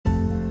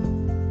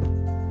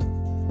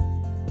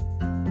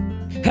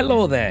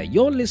Hello there.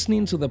 You're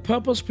listening to the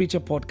Purpose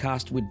Preacher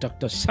podcast with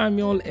Dr.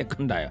 Samuel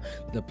Ekundaya,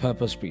 the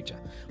Purpose Preacher.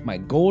 My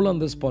goal on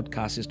this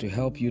podcast is to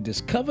help you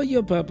discover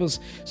your purpose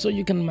so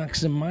you can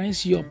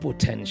maximize your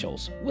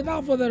potentials.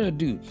 Without further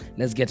ado,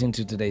 let's get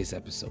into today's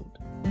episode.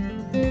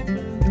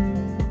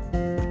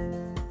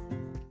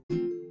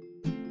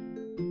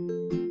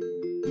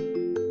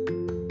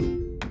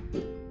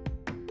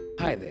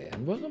 Hi there,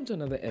 and welcome to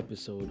another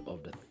episode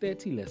of the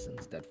 30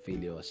 Lessons That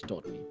Failure Has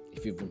Taught Me.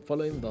 If you've been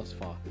following thus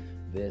far,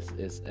 this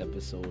is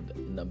episode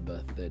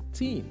number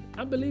 13.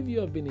 I believe you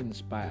have been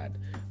inspired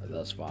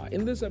thus far.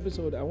 In this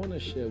episode, I want to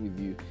share with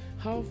you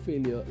how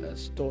failure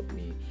has taught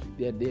me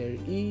that there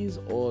is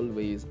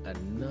always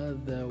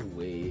another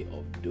way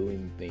of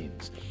doing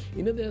things.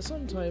 There are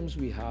sometimes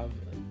we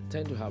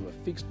tend to have a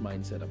fixed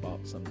mindset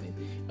about something,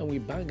 and we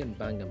bang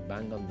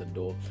on the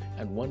door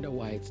and wonder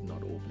why it's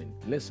not opening.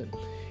 Listen,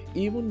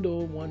 even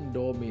though one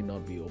door may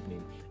not be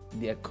opening,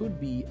 there could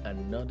be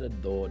another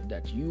door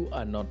that you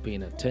are not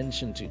paying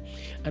attention to.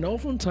 And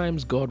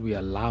oftentimes God will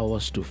allow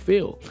us to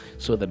fail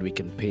so that we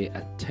can pay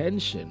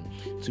attention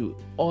to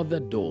other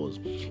doors.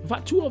 In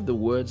fact, two of the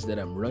words that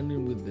I'm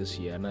running with this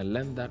year, and I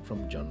learned that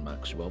from John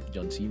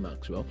C.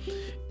 Maxwell,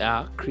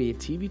 are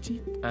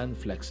creativity and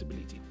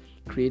flexibility.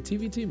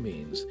 Creativity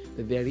means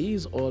that there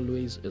is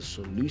always a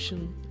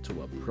solution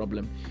to a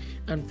problem,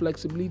 and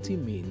flexibility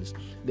means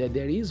that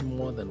there is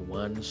more than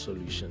one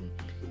solution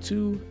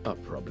to a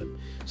problem.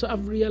 So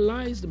I've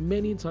realized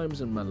many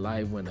times in my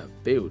life when I've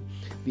failed,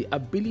 the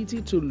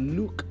ability to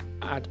look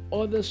at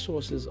other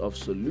sources of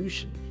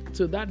solution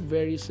to that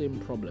very same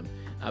problem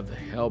have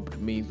helped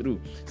me through.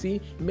 See,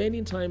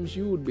 many times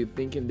you would be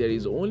thinking there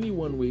is only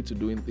one way to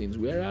doing things,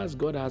 whereas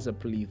God has a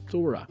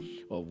plethora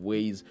of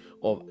ways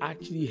of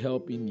actually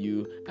helping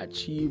you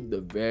achieve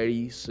the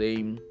very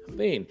same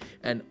thing.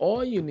 And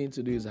all you need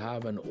to do is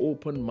have an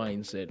open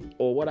mindset,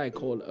 or what I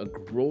call a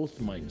growth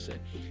mindset,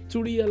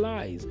 to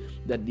realize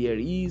that there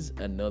is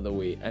another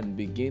way and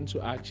begin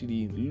to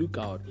actually look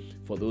out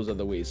for those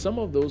other ways. Some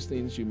of those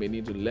things you may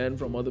need to learn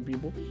from other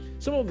people.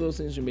 Some of those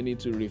things you may need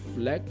to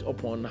reflect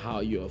upon how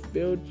you have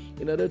failed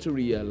in order to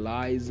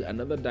realize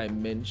another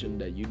dimension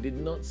that you did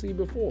not see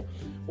before.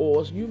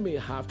 Or you may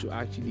have to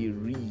actually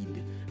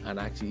read and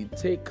actually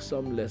take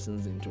some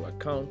lessons into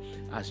account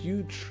as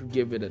you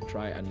give it a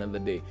try another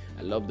day.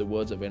 I love the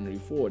words of Henry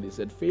Ford. He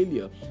said,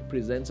 failure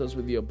presents us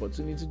with the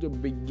opportunity to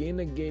begin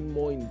again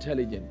more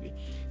intelligently.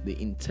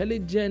 The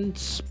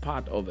intelligence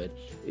part of it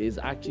is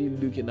actually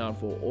looking out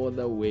for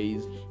other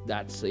ways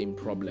that same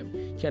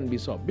problem can be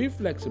solved. Be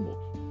flexible.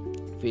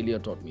 Failure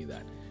taught me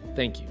that.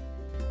 Thank you.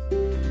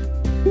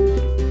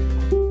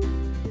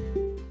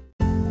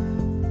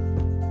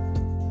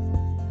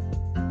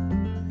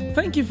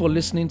 Thank you for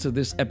listening to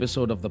this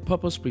episode of the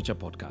Purpose Preacher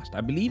podcast.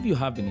 I believe you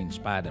have been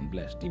inspired and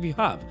blessed. If you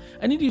have,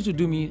 I need you to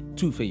do me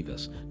two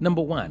favors.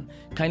 Number one,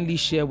 kindly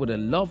share with a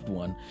loved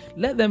one.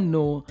 Let them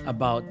know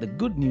about the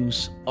good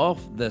news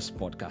of this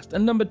podcast.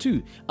 And number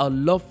two, I'd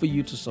love for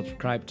you to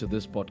subscribe to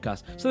this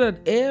podcast so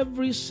that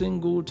every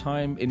single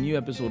time a new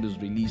episode is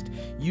released,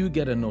 you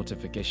get a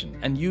notification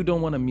and you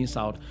don't want to miss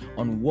out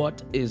on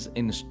what is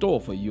in store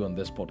for you on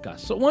this podcast.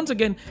 So once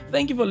again,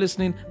 thank you for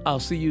listening. I'll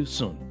see you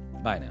soon.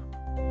 Bye now.